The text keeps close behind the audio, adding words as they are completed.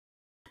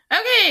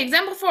Okay,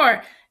 example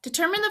 4.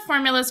 Determine the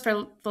formulas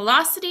for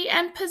velocity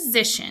and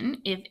position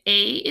if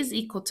a is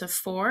equal to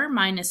 4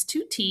 minus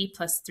 2t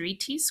plus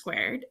 3t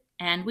squared,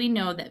 and we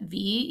know that v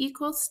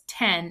equals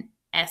 10,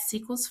 s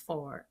equals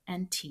 4,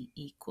 and t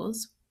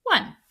equals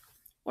 1,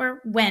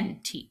 or when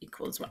t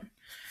equals 1.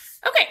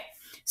 Okay,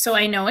 so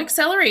I know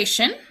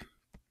acceleration,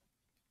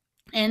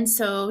 and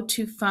so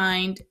to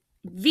find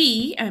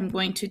v, I'm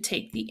going to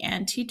take the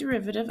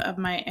antiderivative of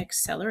my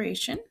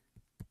acceleration.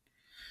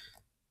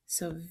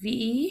 So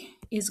v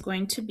is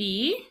going to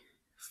be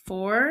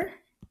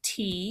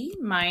 4t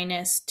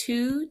minus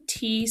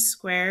 2t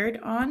squared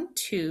on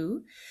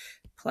 2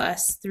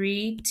 plus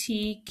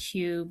 3t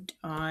cubed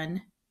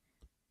on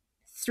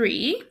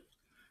 3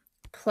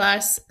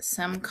 plus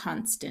some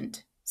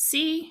constant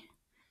c.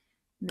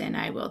 Then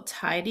I will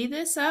tidy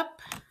this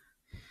up.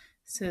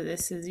 So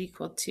this is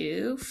equal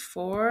to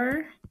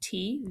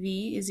 4t,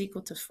 v is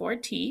equal to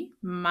 4t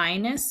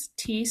minus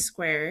t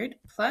squared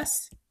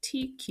plus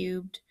t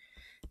cubed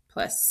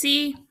plus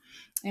c.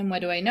 And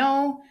what do I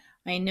know?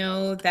 I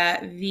know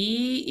that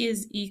v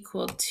is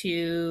equal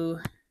to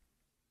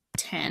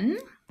 10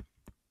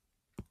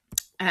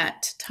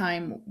 at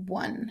time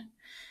 1.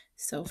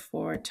 So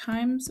 4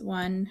 times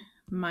 1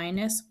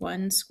 minus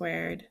 1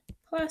 squared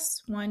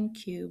plus 1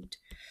 cubed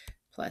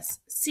plus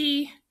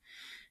c.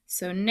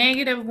 So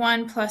negative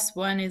 1 plus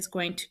 1 is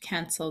going to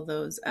cancel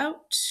those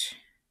out.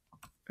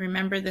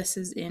 Remember, this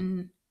is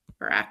in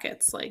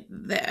brackets like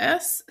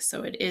this,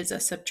 so it is a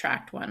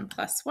subtract 1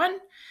 plus 1.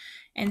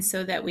 And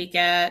so that we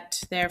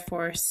get,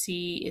 therefore,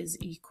 c is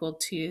equal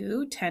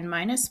to 10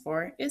 minus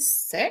 4 is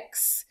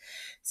 6.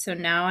 So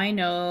now I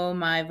know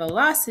my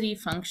velocity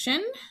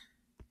function,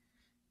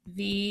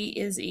 v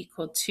is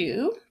equal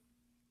to,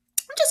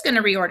 I'm just going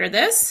to reorder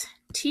this,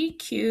 t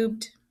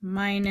cubed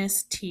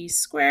minus t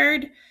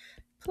squared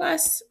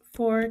plus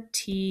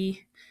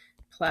 4t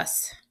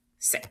plus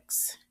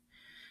 6.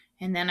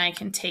 And then I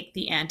can take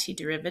the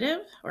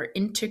antiderivative or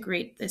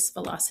integrate this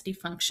velocity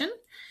function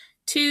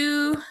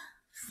to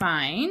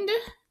find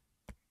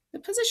the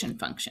position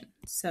function.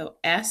 So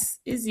s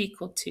is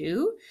equal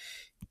to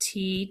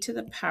t to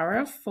the power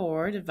of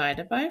 4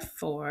 divided by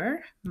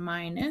 4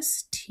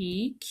 minus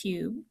t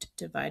cubed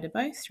divided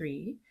by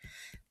 3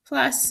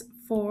 plus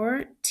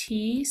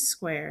 4t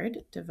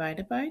squared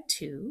divided by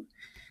 2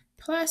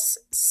 plus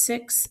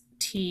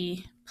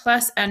 6t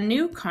plus a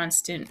new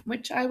constant,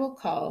 which I will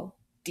call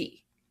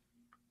d.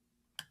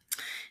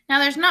 Now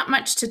there's not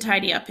much to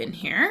tidy up in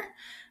here,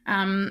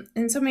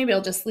 and so maybe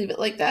I'll just leave it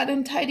like that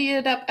and tidy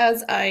it up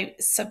as I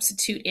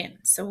substitute in.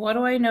 So what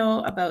do I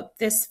know about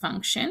this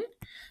function?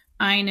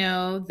 I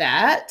know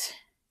that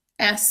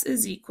s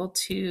is equal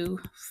to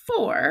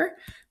 4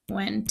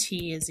 when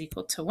t is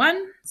equal to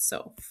 1.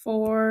 So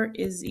 4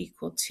 is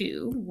equal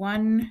to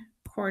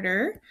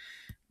 1/4,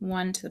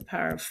 1 to the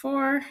power of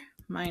 4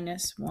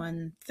 minus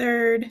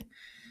 1/3,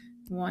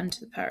 1 to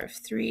the power of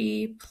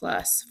 3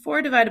 plus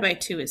 4 divided by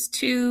 2 is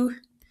 2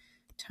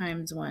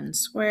 times 1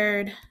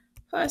 squared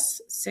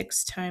plus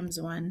 6 times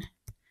 1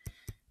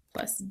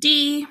 plus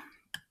d.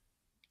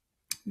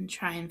 And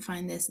try and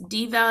find this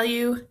d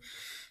value.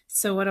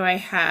 So what do I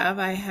have?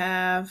 I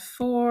have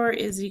 4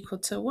 is equal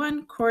to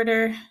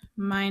 1/4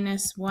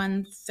 minus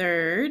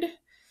 1/3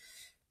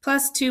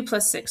 plus 2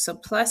 plus 6, so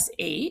plus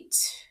 8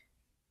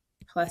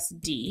 plus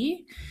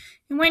d.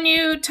 And when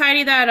you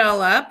tidy that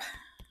all up,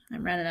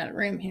 I'm running out of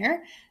room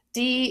here,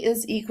 d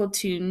is equal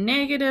to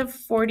negative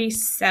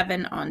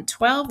 47 on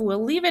 12.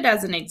 We'll leave it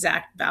as an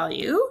exact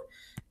value.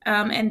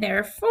 And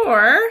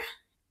therefore,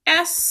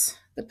 s,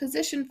 the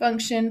position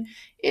function,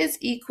 is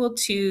equal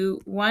to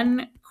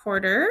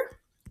 1/4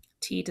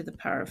 t to the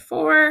power of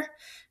 4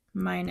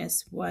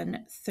 minus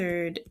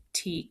 1/3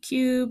 t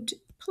cubed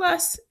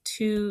plus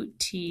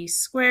 2t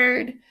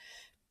squared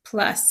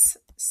plus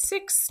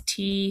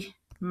 6t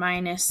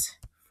minus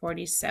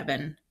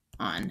 47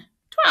 on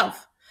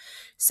 12.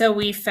 So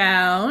we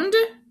found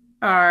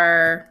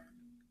our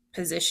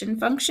position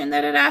function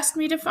that it asked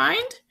me to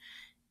find,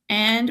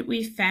 and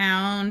we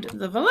found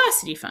the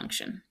velocity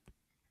function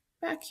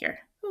back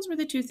here. Those were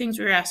the two things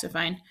we were asked to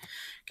find.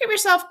 Give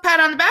yourself a pat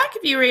on the back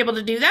if you were able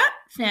to do that.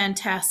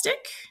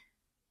 Fantastic.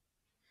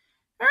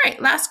 All right,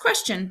 last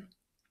question.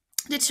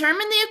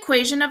 Determine the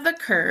equation of the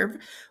curve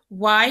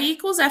y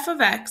equals f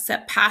of x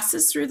that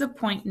passes through the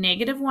point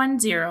 -1,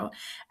 0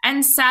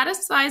 and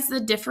satisfies the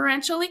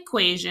differential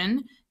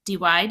equation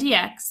dy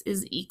dx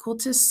is equal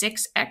to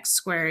 6x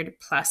squared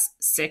plus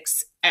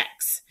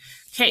 6x.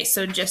 Okay,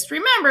 so just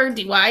remember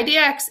dy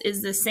dx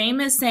is the same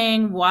as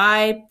saying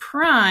y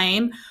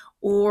prime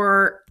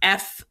or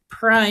f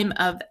prime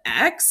of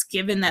x,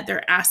 given that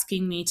they're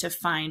asking me to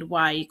find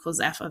y equals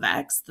f of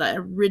x, the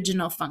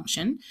original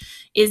function,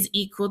 is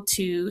equal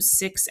to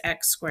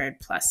 6x squared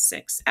plus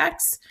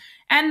 6x.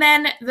 And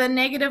then the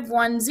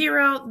 -1,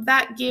 0,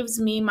 that gives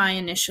me my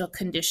initial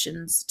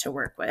conditions to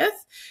work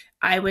with.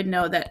 I would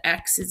know that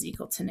x is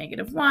equal to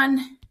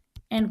 -1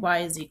 and y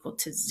is equal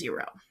to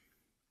 0.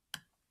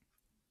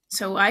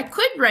 So I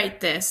could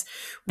write this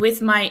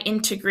with my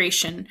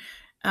integration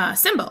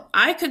symbol.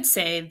 I could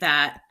say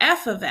that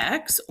f of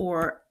x,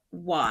 or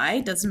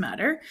y, doesn't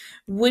matter,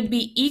 would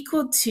be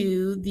equal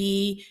to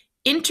the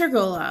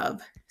integral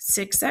of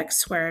 6x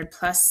squared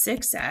plus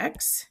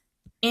 6x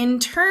in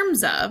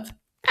terms of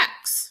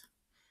x.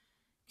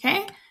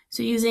 Okay,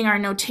 so using our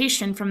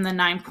notation from the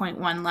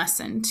 9.1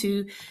 lesson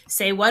to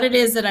say what it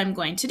is that I'm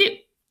going to do.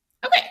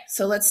 Okay,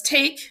 so let's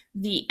take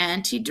the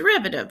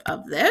antiderivative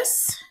of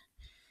this.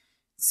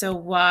 So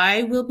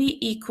y will be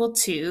equal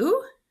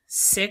to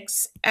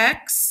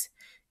 6x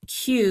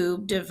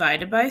cubed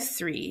divided by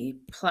 3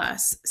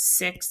 plus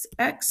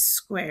 6x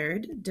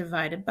squared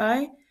divided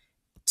by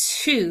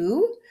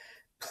 2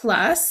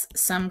 plus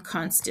some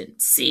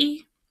constant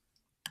c.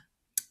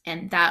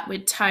 And that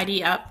would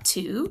tidy up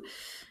to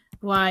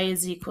y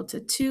is equal to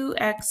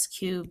 2x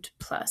cubed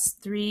plus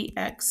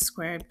 3x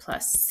squared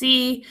plus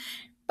c.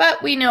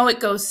 But we know it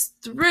goes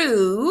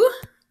through,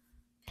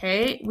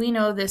 okay, we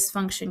know this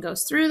function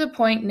goes through the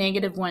point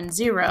 -1,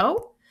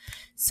 0.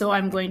 So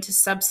I'm going to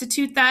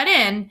substitute that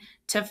in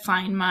to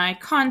find my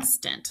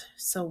constant.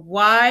 So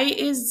y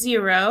is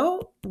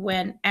 0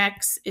 when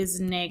x is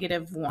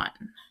 -1.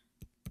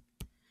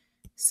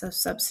 So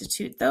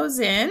substitute those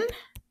in,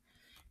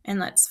 and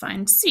let's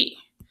find c.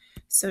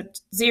 So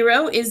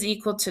 0 is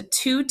equal to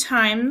 2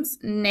 times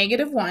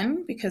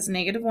 -1, because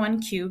 -1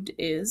 cubed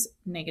is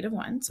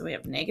 -1. So we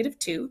have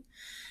 -2.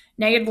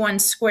 -1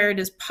 squared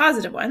is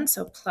 +1,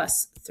 so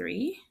plus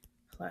 3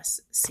 plus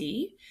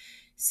c.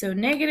 So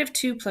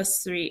 -2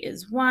 plus 3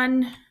 is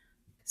 1.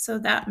 So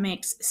that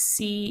makes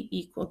c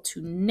equal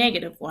to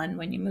 -1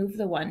 when you move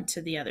the 1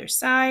 to the other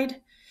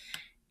side.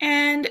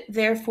 And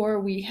therefore,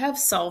 we have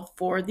solved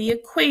for the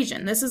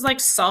equation. This is like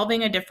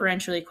solving a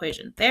differential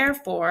equation.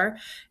 Therefore,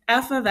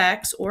 f of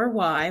x or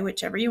y,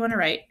 whichever you want to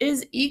write,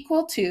 is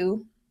equal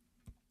to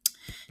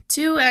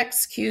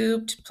 2x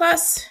cubed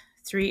plus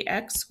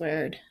 3x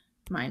squared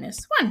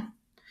minus 1.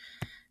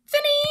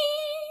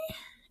 Finny!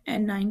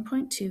 And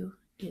 9.2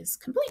 is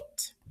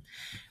complete.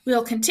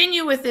 We'll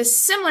continue with this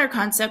similar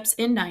concepts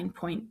in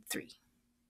 9.3.